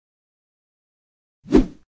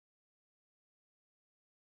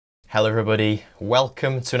Hello everybody,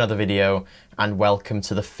 welcome to another video and welcome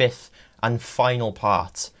to the fifth and final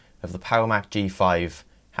part of the Power Mac G5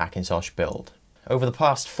 Hackintosh build. Over the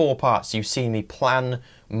past 4 parts you've seen me plan,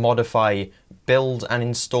 modify, build and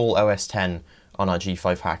install OS X on our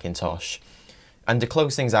G5 Hackintosh. And to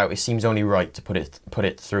close things out, it seems only right to put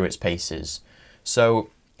it through its paces.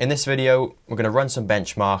 So in this video we're going to run some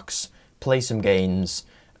benchmarks, play some games,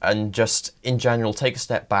 and just in general take a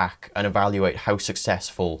step back and evaluate how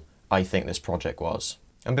successful I think this project was.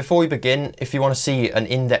 And before we begin, if you want to see an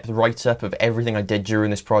in-depth write-up of everything I did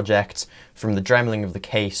during this project, from the dremeling of the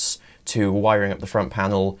case to wiring up the front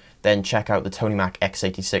panel, then check out the Tony Mac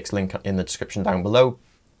x86 link in the description down below.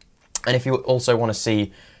 And if you also want to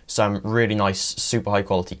see some really nice, super high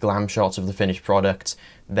quality glam shots of the finished product,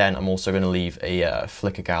 then I'm also going to leave a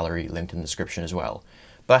Flickr gallery linked in the description as well.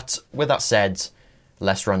 But with that said,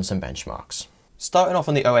 let's run some benchmarks. Starting off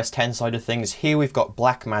on the OS X side of things, here we've got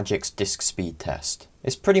Blackmagic's disk speed test.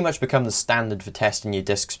 It's pretty much become the standard for testing your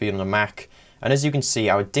disk speed on a Mac, and as you can see,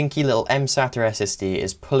 our dinky little mSATA SSD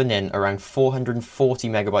is pulling in around 440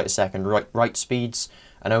 megabyte a second write speeds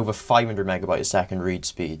and over 500 megabyte a second read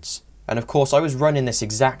speeds. And of course I was running this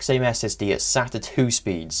exact same SSD at SATA 2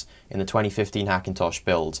 speeds in the 2015 Hackintosh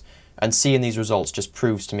build, and seeing these results just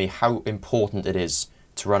proves to me how important it is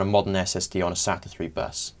to run a modern SSD on a SATA 3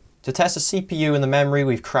 bus. To test the CPU and the memory,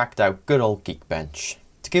 we've cracked out good old Geekbench.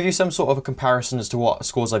 To give you some sort of a comparison as to what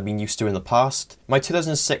scores I've been used to in the past, my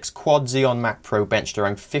 2006 Quad Xeon Mac Pro benched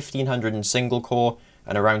around 1500 in single core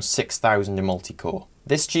and around 6000 in multi-core.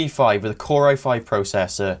 This G5 with a Core i5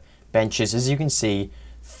 processor benches, as you can see,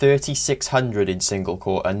 3600 in single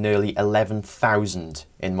core and nearly 11,000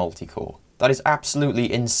 in multi-core. That is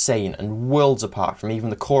absolutely insane and worlds apart from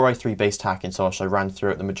even the Core i3 based Hackintosh I ran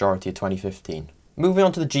throughout the majority of 2015. Moving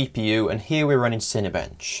on to the GPU, and here we're running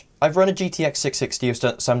Cinebench. I've run a GTX 660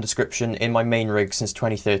 of some description in my main rig since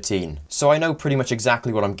 2013, so I know pretty much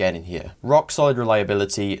exactly what I'm getting here. Rock solid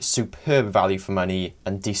reliability, superb value for money,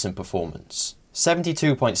 and decent performance.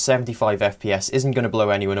 72.75 FPS isn't going to blow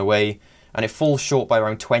anyone away, and it falls short by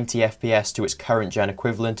around 20 FPS to its current gen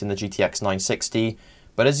equivalent in the GTX 960,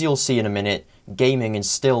 but as you'll see in a minute, gaming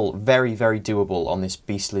is still very, very doable on this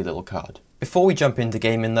beastly little card. Before we jump into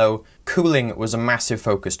gaming though, cooling was a massive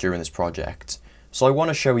focus during this project, so I want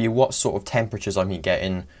to show you what sort of temperatures I'm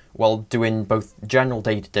getting while doing both general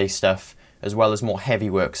day-to-day stuff as well as more heavy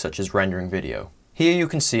work such as rendering video. Here you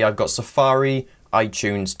can see I've got Safari,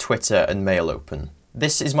 iTunes, Twitter and Mail open.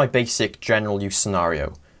 This is my basic general use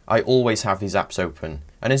scenario. I always have these apps open,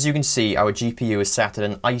 and as you can see our GPU is sat at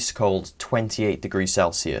an ice cold 28 degrees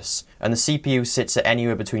Celsius, and the CPU sits at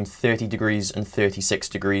anywhere between 30 degrees and 36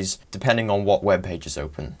 degrees depending on what web page is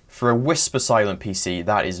open. For a whisper silent PC,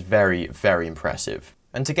 that is very, very impressive.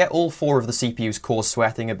 And to get all 4 of the CPU's cores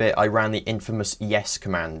sweating a bit, I ran the infamous yes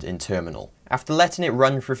command in terminal. After letting it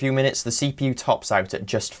run for a few minutes, the CPU tops out at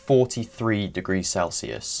just 43 degrees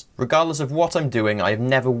Celsius. Regardless of what I'm doing, I have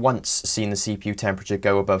never once seen the CPU temperature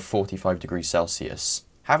go above 45 degrees Celsius.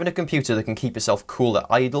 Having a computer that can keep itself cool at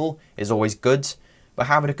idle is always good, but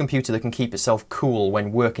having a computer that can keep itself cool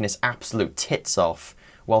when working its absolute tits off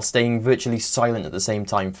while staying virtually silent at the same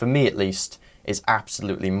time, for me at least, is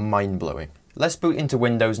absolutely mind-blowing. Let's boot into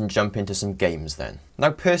Windows and jump into some games then.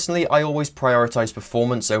 Now personally, I always prioritise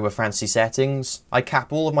performance over fancy settings. I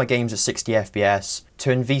cap all of my games at 60 FPS,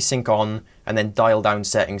 turn VSync on, and then dial down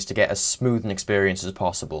settings to get as smooth an experience as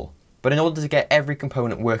possible. But in order to get every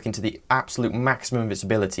component working to the absolute maximum of its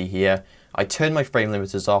ability here, I turn my frame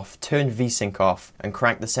limiters off, turn VSync off, and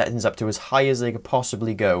crank the settings up to as high as they could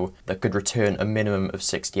possibly go that could return a minimum of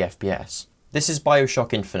 60 FPS. This is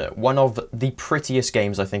BioShock Infinite, one of the prettiest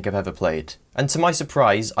games I think I've ever played. And to my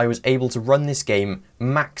surprise, I was able to run this game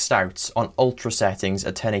maxed out on ultra settings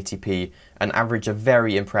at 1080p and average a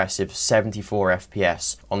very impressive 74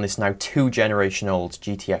 FPS on this now 2-generation-old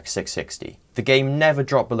GTX 660. The game never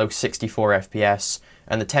dropped below 64 FPS,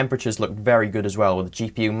 and the temperatures looked very good as well, with the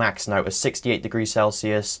GPU maxing out at 68 degrees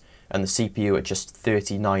Celsius and the CPU at just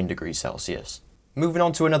 39 degrees Celsius. Moving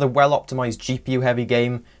on to another well-optimised GPU-heavy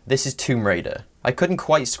game, this is Tomb Raider. I couldn't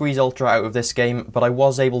quite squeeze Ultra out of this game, but I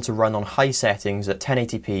was able to run on high settings at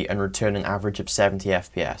 1080p and return an average of 70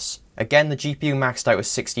 FPS. Again, the GPU maxed out at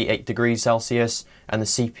 68 degrees Celsius and the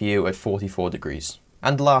CPU at 44 degrees.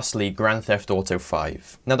 And lastly, Grand Theft Auto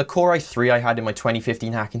 5. Now the Core i3 I had in my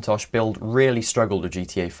 2015 Hackintosh build really struggled with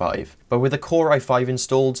GTA 5, but with the Core i5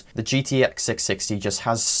 installed, the GTX 660 just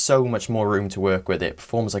has so much more room to work with. It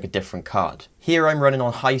performs like a different card. Here I'm running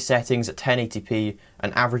on high settings at 1080p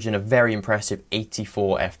and averaging a very impressive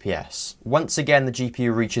 84 FPS. Once again the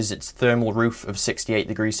GPU reaches its thermal roof of 68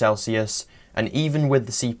 degrees Celsius, and even with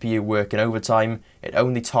the CPU working overtime, it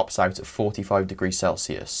only tops out at 45 degrees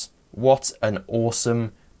Celsius. What an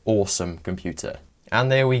awesome, awesome computer.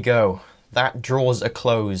 And there we go. That draws a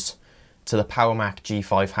close to the Power Mac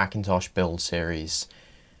G5 Hackintosh build series.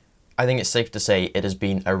 I think it's safe to say it has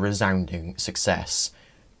been a resounding success.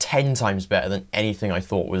 10 times better than anything I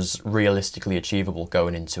thought was realistically achievable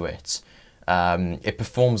going into it. It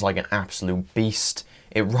performs like an absolute beast.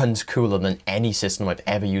 It runs cooler than any system I've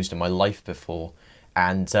ever used in my life before.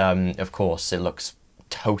 And of course, it looks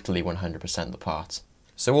totally 100% the part.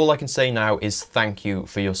 So all I can say now is thank you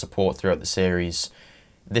for your support throughout the series.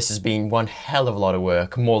 This has been one hell of a lot of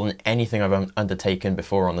work, more than anything I've undertaken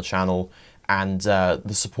before on the channel. And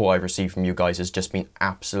the support I've received from you guys has just been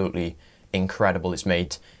absolutely incredible. It's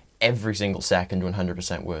made every single second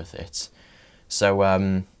 100% worth it.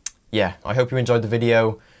 So yeah, I hope you enjoyed the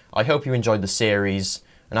video. I hope you enjoyed the series.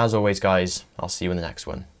 And as always, guys, I'll see you in the next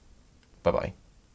one. Bye-bye.